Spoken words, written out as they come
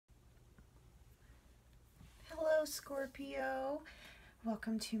Hello Scorpio,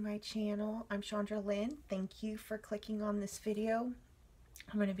 welcome to my channel. I'm Chandra Lynn. Thank you for clicking on this video.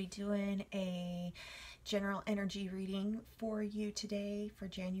 I'm going to be doing a general energy reading for you today for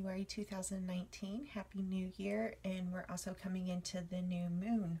January 2019. Happy New Year, and we're also coming into the new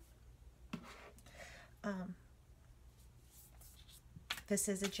moon. This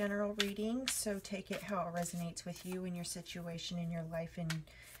is a general reading, so take it how it resonates with you and your situation in your life and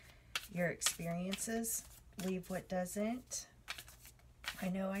your experiences. Leave what doesn't. I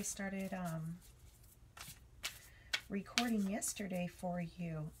know I started recording yesterday for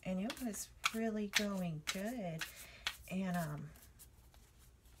you, and it was really going good. And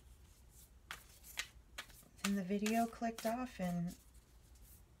then the video clicked off, and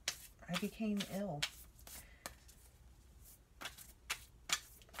I became ill.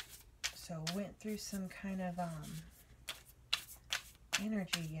 So went through some kind of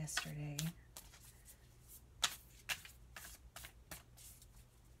energy yesterday.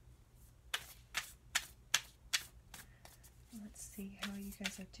 Let's see how you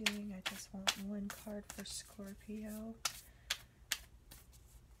guys are doing. I just want one card for Scorpio.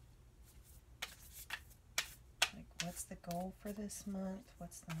 Like, what's the goal for this month?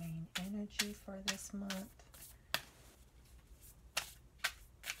 What's the main energy for this month?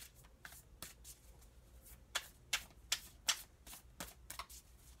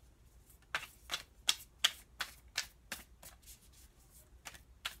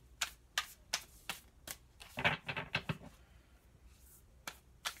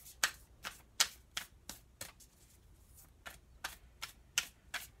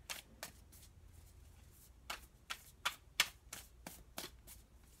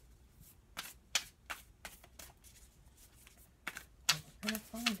 We're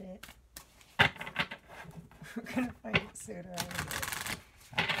gonna find it. We're gonna find it sooner or later.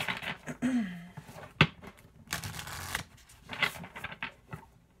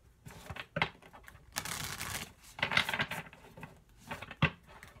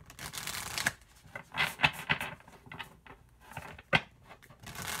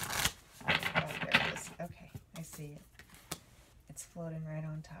 Oh, there it is. Okay, I see it. It's floating right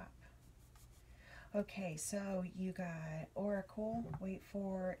on top. Okay, so you got Oracle. Wait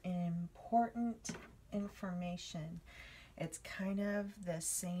for important information. It's kind of the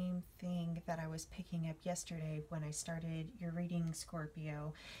same thing that I was picking up yesterday when I started your reading,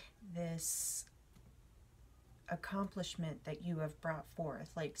 Scorpio. This accomplishment that you have brought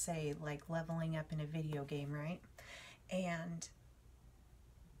forth, like say, like leveling up in a video game, right? And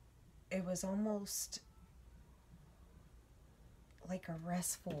it was almost like a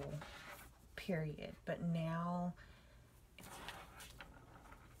restful period, but now,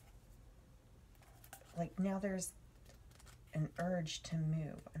 like, now there's an urge to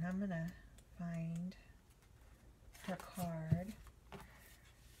move. And I'm gonna find her card.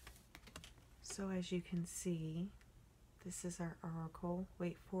 So as you can see, this is our oracle.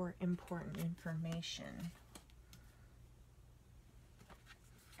 Wait for important information.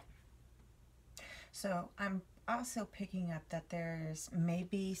 So I'm also picking up that there's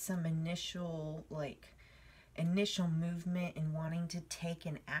maybe some initial movement in wanting to take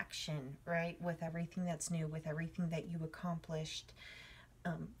an action, right? With everything that's new, with everything that you accomplished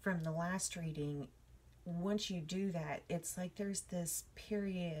from the last reading. Once you do that, it's like there's this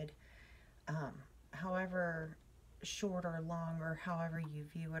period, however short or long, or however you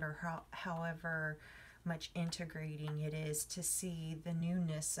view it, or however much integrating it is, to see the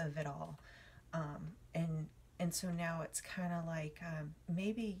newness of it all. And so now it's kind of like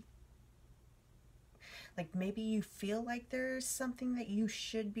maybe you feel like there's something that you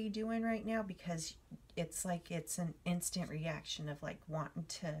should be doing right now, because it's like it's an instant reaction of like wanting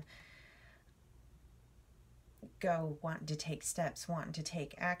to go, wanting to take steps, wanting to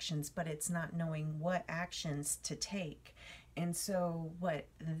take actions, but it's not knowing what actions to take. And so what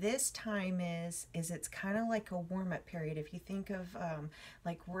this time is it's kind of like a warm-up period. If you think of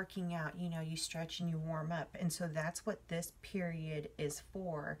like working out, you know, you stretch and you warm up. And so that's what this period is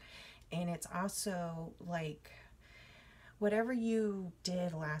for. And it's also like whatever you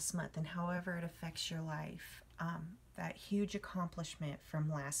did last month and however it affects your life, that huge accomplishment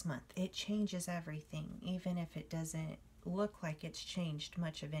from last month, it changes everything, even if it doesn't look like it's changed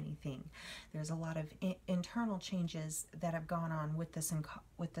much of anything. There's a lot of internal changes that have gone on with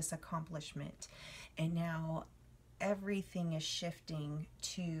this accomplishment, and now everything is shifting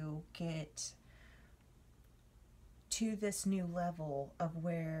to to this new level of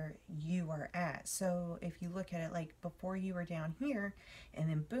where you are at. So if you look at it like before, you were down here and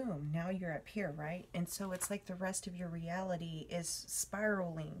then boom, now you're up here, right? And so it's like the rest of your reality is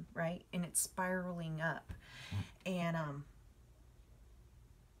spiraling, right? And it's spiraling up. And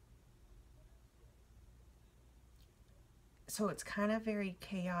so it's kind of very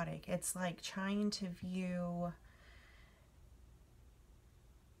chaotic. It's like trying to view,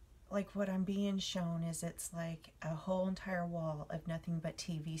 like what I'm being shown is it's like a whole entire wall of nothing but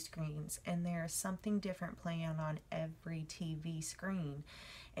TV screens, and there's something different playing on every TV screen,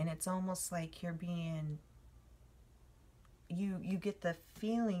 and it's almost like you're being, you get the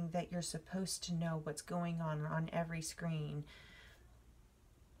feeling that you're supposed to know what's going on every screen,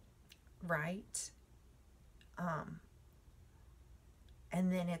 right?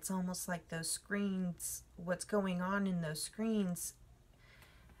 And then it's almost like those screens, what's going on in those screens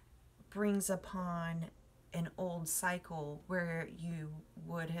brings upon an old cycle where you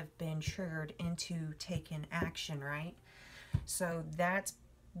would have been triggered into taking action, right? So that's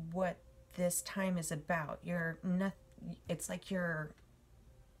what this time is about. You're not, it's like you're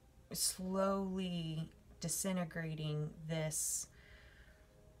slowly disintegrating this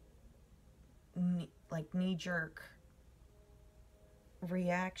like knee-jerk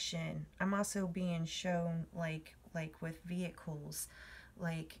reaction. I'm also being shown like with vehicles,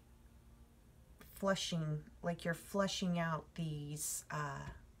 like flushing, like you're flushing out these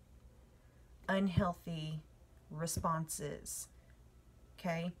unhealthy responses.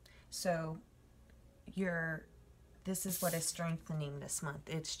 Okay, so this is what is strengthening this month.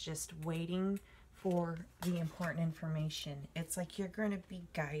 It's just waiting for the important information. It's like you're going to be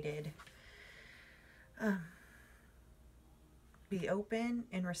guided. Be open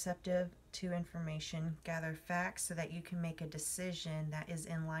and receptive to information. Gather facts so that you can make a decision that is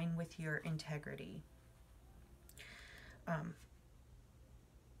in line with your integrity.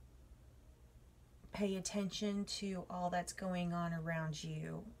 Pay attention to all that's going on around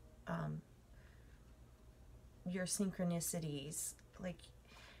you. Your synchronicities. Like,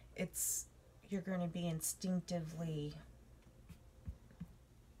 you're going to be instinctively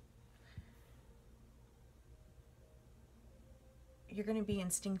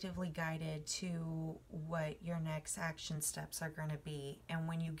guided to what your next action steps are going to be. And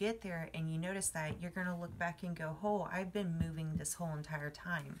when you get there and you notice that, you're going to look back and go, oh, I've been moving this whole entire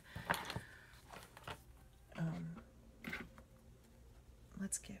time.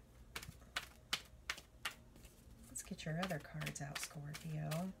 Let's get your other cards out,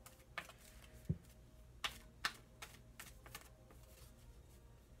 Scorpio.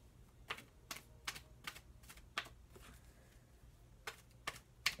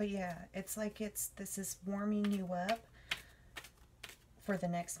 But yeah, it's like this is warming you up for the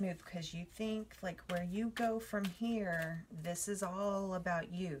next move, because you think like where you go from here, this is all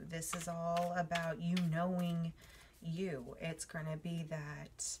about you. This is all about you knowing you. It's going to be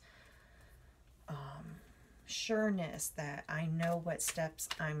that sureness that I know what steps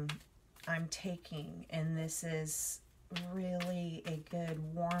I'm taking, and this is really a good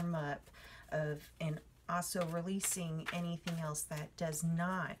warm up of, and also releasing anything else that does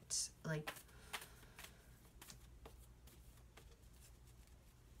not, like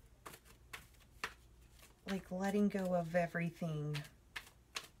letting go of everything,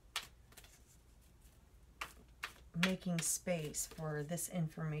 making space for this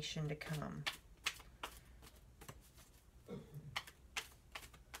information to come.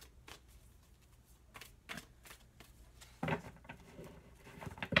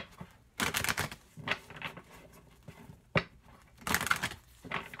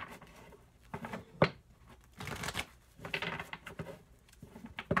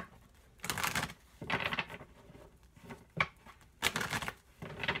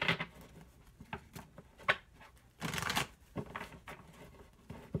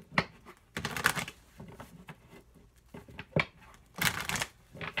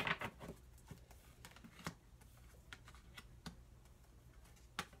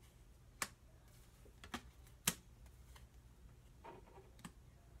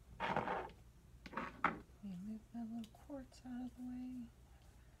 Move my little quartz out of the way.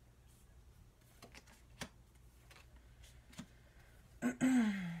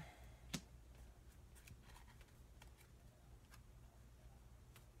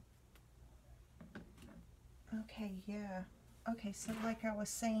 Okay, yeah. Okay, so like I was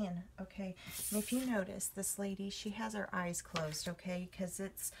saying, okay, and if you notice, this lady, she has her eyes closed, okay, because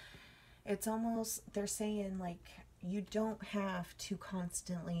it's almost, they're saying like, you don't have to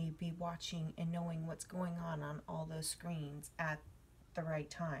constantly be watching and knowing what's going on all those screens at the right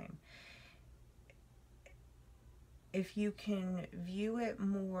time. if you can view it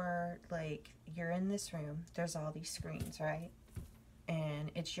more like you're in this room, there's all these screens, right?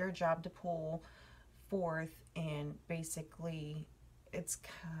 And it's your job to pull forth, and basically it's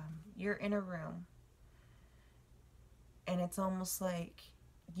you're in a room, and it's almost like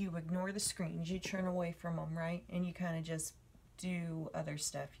you ignore the screens, you turn away from them, right? And you kind of just do other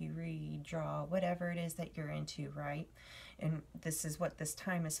stuff. You read, draw, whatever it is that you're into, right? And this is what this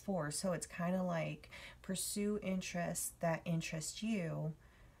time is for. So it's kind of like pursue interests that interest you,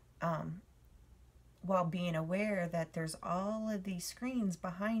 while being aware that there's all of these screens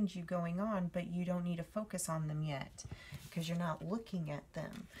behind you going on, but you don't need to focus on them yet because you're not looking at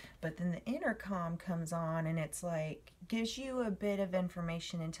them. But then the intercom comes on, and it's like gives you a bit of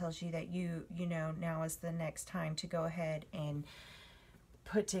information and tells you that you know, now is the next time to go ahead and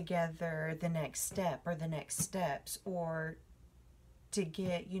put together the next step or the next steps, or to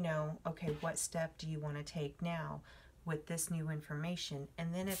get, you know, okay, what step do you want to take now with this new information?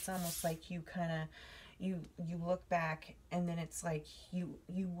 And then it's almost like you kind of you look back, and then it's like you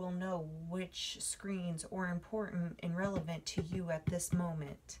will know which screens are important and relevant to you at this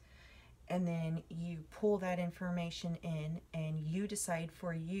moment, and then you pull that information in and you decide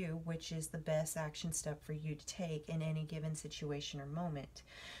for you which is the best action step for you to take in any given situation or moment.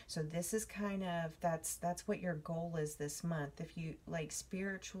 So this is kind of that's what your goal is this month. If you like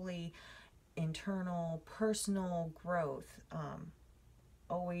spiritually, internal, personal growth,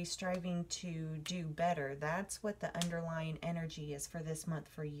 always striving to do better, that's what the underlying energy is for this month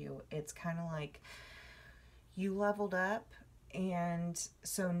for you. It's kind of like you leveled up, and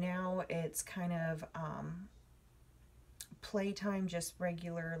so now it's kind of playtime, just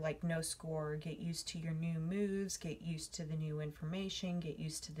regular, like no score. Get used to your new moves, get used to the new information, get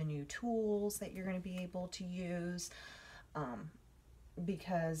used to the new tools that you're going to be able to use,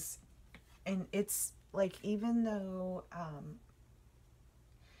 because, and it's like, even though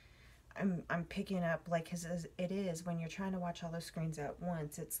I'm picking up, like, because it is when you're trying to watch all those screens at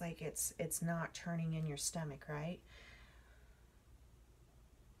once, it's like it's not turning in your stomach, right?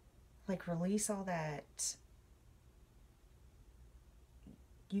 Like, release all that.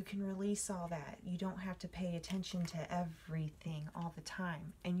 You can release all that. You don't have to pay attention to everything all the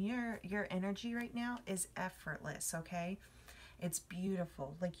time. And your energy right now is effortless, okay? It's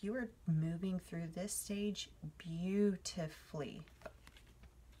beautiful. Like, you are moving through this stage beautifully.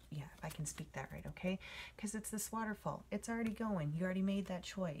 Yeah, if I can speak that right, okay? Because it's this waterfall. It's already going. You already made that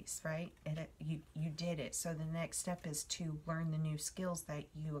choice, right? And you did it. So the next step is to learn the new skills that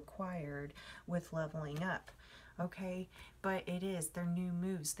you acquired with leveling up, okay? But they're new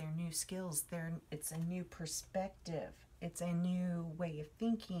moves, they're new skills, it's a new perspective. It's a new way of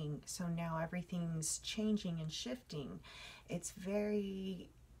thinking. So now everything's changing and shifting. It's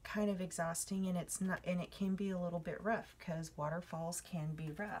very kind of exhausting, and it's not, and it can be a little bit rough because waterfalls can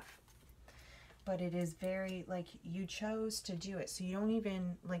be rough, but it is very, like, you chose to do it. So you don't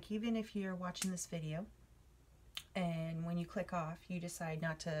even, like, even if you're watching this video and when you click off you decide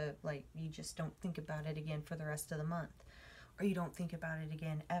not to, like, you just don't think about it again for the rest of the month, or you don't think about it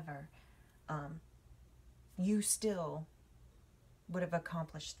again ever, you still would have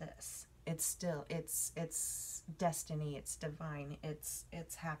accomplished this. It's still, it's destiny, it's divine, it's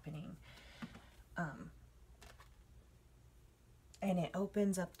happening, and it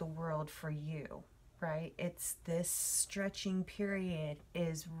opens up the world for you, right? It's this stretching period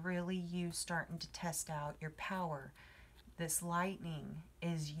is really you starting to test out your power. This lightning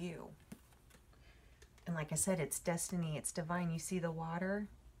is you, and like I said, it's destiny, it's divine. You see the water,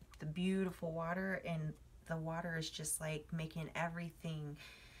 the beautiful water, and the water is just like making everything,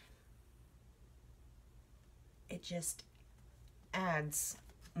 it just adds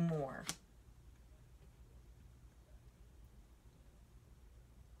more.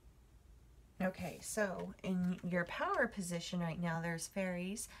 Okay, so in your power position right now, there's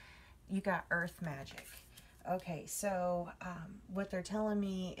fairies, you got earth magic. Okay, so what they're telling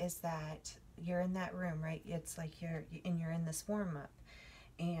me is that you're in that room, right? It's like you're in this warm-up,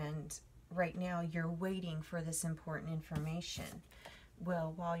 and right now you're waiting for this important information.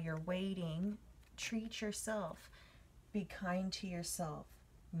 Well, while you're waiting, treat yourself, be kind to yourself,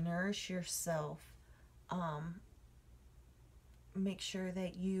 nourish yourself, make sure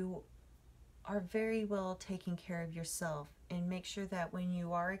that you are very well taking care of yourself, and make sure that when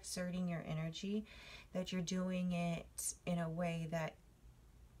you are exerting your energy, that you're doing it in a way that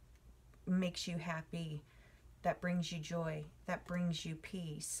makes you happy, that brings you joy, that brings you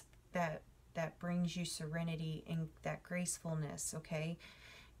peace, that brings you serenity and that gracefulness, okay?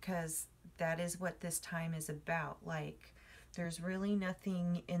 Because that is what this time is about. Like, there's really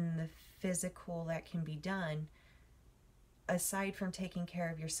nothing in the physical that can be done aside from taking care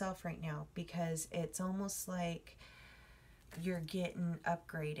of yourself right now, because it's almost like you're getting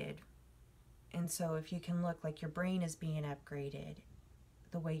upgraded. And so if you can look, like your brain is being upgraded,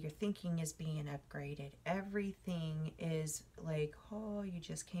 the way you're thinking is being upgraded, everything is like, oh, you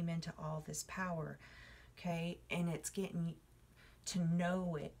just came into all this power, okay? And it's getting to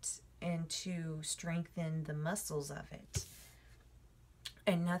know it and to strengthen the muscles of it.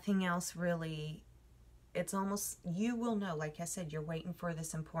 And nothing else really. It's almost, you will know, like I said, you're waiting for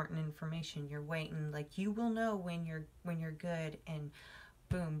this important information. You're waiting, like you will know when you're good, and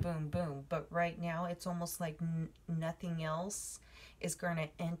boom, boom, boom. But right now it's almost like nothing else is going to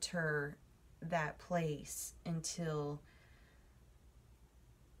enter that place until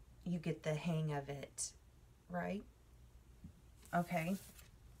you get the hang of it, right? Okay.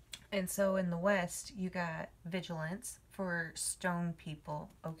 And so in the West, you got vigilance for stone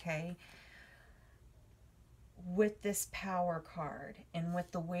people, okay? With this power card and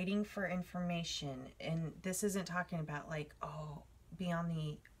with the waiting for information, and this isn't talking about like, oh, be on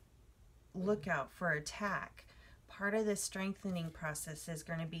the lookout for attack. Part of the strengthening process is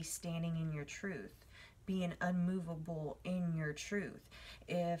going to be standing in your truth, being unmovable in your truth.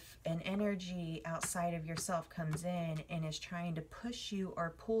 If an energy outside of yourself comes in and is trying to push you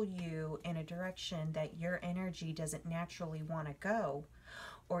or pull you in a direction that your energy doesn't naturally want to go,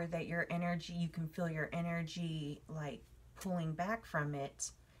 or that your energy, you can feel your energy like pulling back from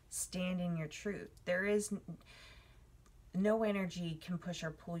it, stand in your truth. There is no energy can push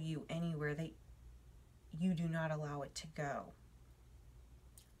or pull you anywhere that you do not allow it to go.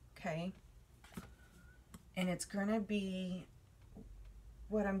 Okay? And it's going to be,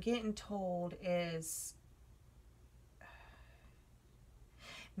 what I'm getting told is,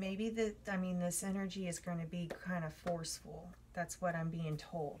 maybe this energy is going to be kind of forceful. That's what I'm being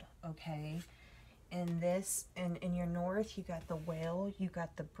told, okay? And this, and in your north, you got the whale, you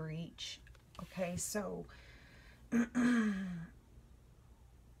got the breach, okay? So,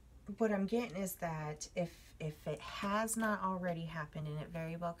 what I'm getting is that if it has not already happened, and it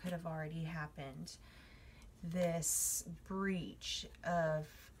very well could have already happened, this breach of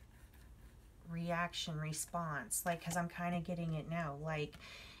reaction, response, like, because I'm kind of getting it now, like,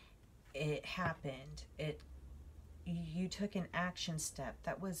 it happened, you took an action step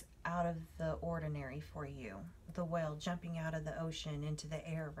that was out of the ordinary for you. The whale jumping out of the ocean into the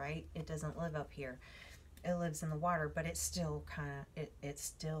air, right? It doesn't live up here. It lives in the water, but it's still it's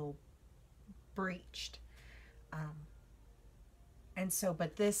still breached. And so,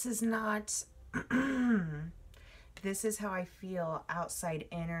 but this is not, this is how I feel outside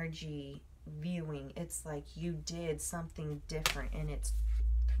energy viewing. It's like you did something different and it's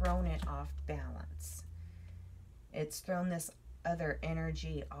thrown it off balance. It's thrown this other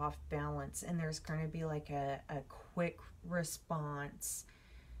energy off balance, and there's going to be like a quick response,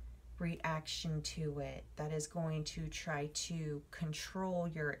 reaction to it that is going to try to control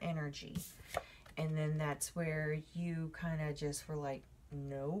your energy. And then that's where you kind of just were like,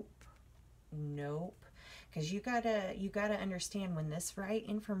 nope, nope. Because you gotta understand, when this right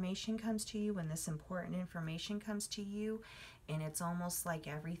information comes to you, when this important information comes to you, and it's almost like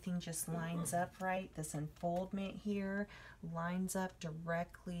everything just lines up right, this unfoldment here lines up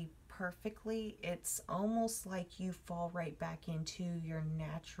directly, perfectly, it's almost like you fall right back into your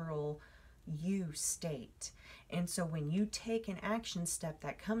natural you state. And so when you take an action step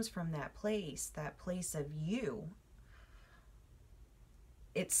that comes from that place of you,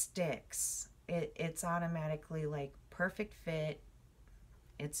 it sticks. It's automatically like perfect fit.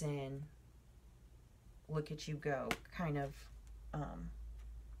 It's in. Look at you go, kind of.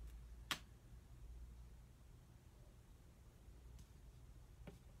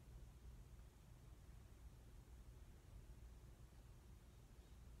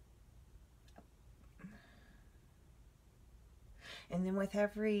 And then with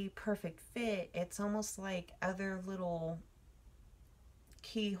every perfect fit, it's almost like other little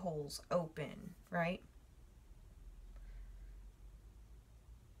keyholes open, right?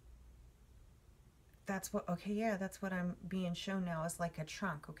 That's what, okay, yeah, that's what I'm being shown now, is like a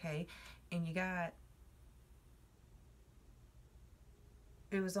trunk, okay? And you got,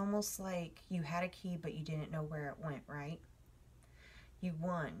 it was almost like you had a key, but you didn't know where it went, right? You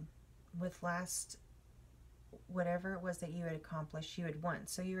won. With last, whatever it was that you had accomplished, you had won.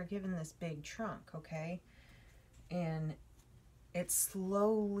 So you were given this big trunk, okay? And it's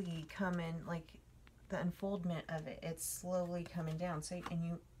slowly coming, like the unfoldment of it, it's slowly coming down. So,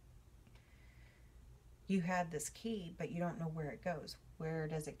 and you had this key, but you don't know where it goes. Where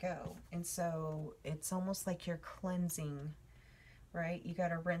does it go? And so it's almost like you're cleansing right? You got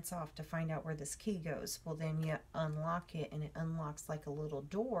to rinse off to find out where this key goes. Well, then you unlock it, and it unlocks like a little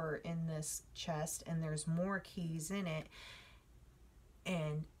door in this chest, and there's more keys in it.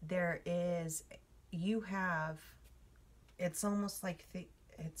 And there is, you have, it's almost like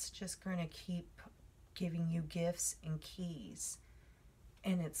it's just going to keep giving you gifts and keys.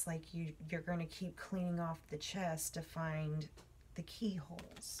 And it's like you're going to keep cleaning off the chest to find the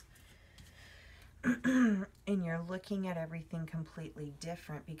keyholes. And you're looking at everything completely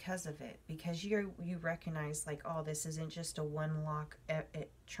different because of it, because you recognize like, oh, this isn't just a one lock,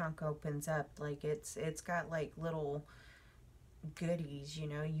 trunk opens up, like it's got like little goodies, you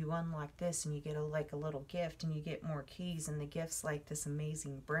know. You unlock this and you get like a little gift, and you get more keys, and the gift's like this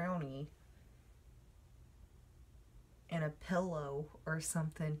amazing brownie and a pillow or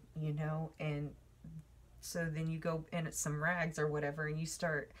something, you know. And so then you go in at some rags or whatever, and you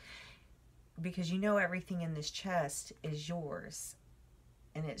start, because you know everything in this chest is yours.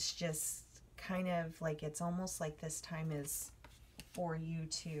 And it's just kind of like, it's almost like this time is for you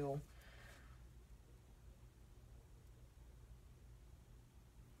to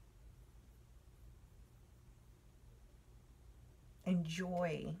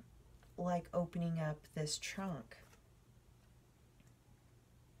enjoy, like opening up this trunk.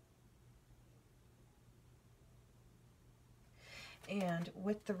 And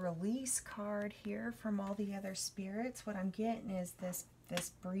with the release card here from all the other spirits, what I'm getting is this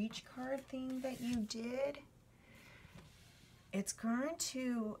breach card thing that you did. It's going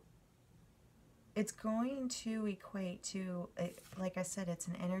to equate to, like I said, it's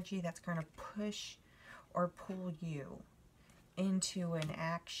an energy that's going to push or pull you into an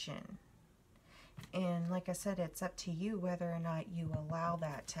action. And like I said, it's up to you whether or not you allow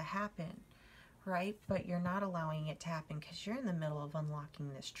that to happen. Right? But you're not allowing it to happen because you're in the middle of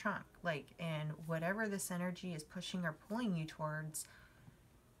unlocking this trunk. Like, and whatever this energy is pushing or pulling you towards,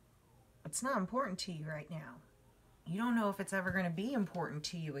 it's not important to you right now. You don't know if it's ever going to be important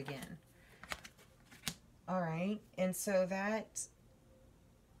to you again. All right? And so that,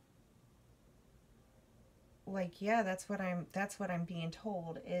 like, yeah, that's what I'm being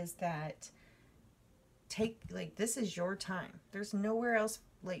told, is that this is your time. There's nowhere else.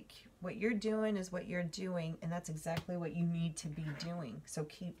 Like, what you're doing is what you're doing, and that's exactly what you need to be doing. So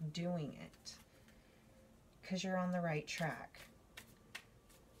keep doing it, because you're on the right track.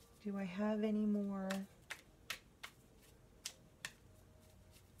 Do I have any more?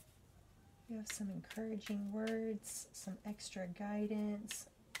 You have some encouraging words, some extra guidance,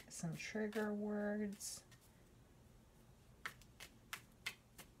 some trigger words.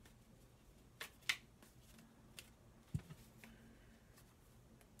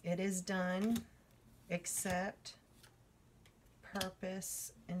 It is done. Accept,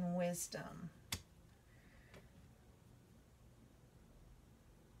 purpose, and wisdom.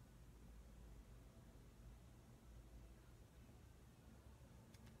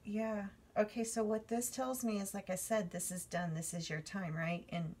 Yeah. Okay, so what this tells me is, like I said, this is done. This is your time, right?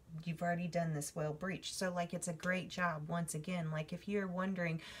 And you've already done this well breach. So, like, it's a great job once again. Like, if you're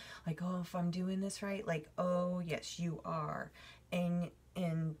wondering, like, oh, if I'm doing this right, like, oh, yes, you are. And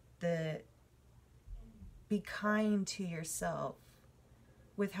be kind to yourself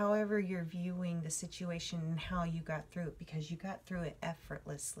with however you're viewing the situation and how you got through it, because you got through it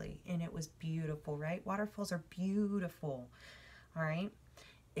effortlessly and it was beautiful, right? Waterfalls are beautiful. All right,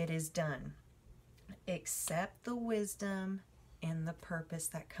 it is done. Accept the wisdom and the purpose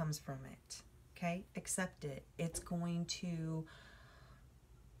that comes from it. Okay, accept it. It's going to,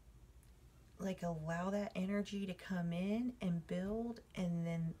 like, allow that energy to come in and build, and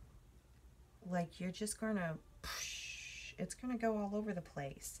then, like, you're just gonna, it's gonna go all over the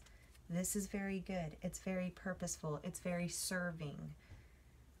place. This is very good. It's very purposeful. It's very serving.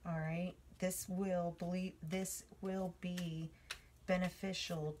 All right, this will be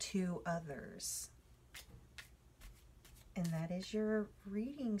beneficial to others. And that is your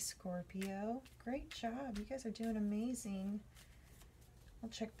reading, Scorpio. Great job. You guys are doing amazing. I'll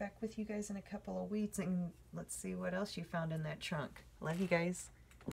check back with you guys in a couple of weeks, and let's see what else you found in that trunk. Love you guys.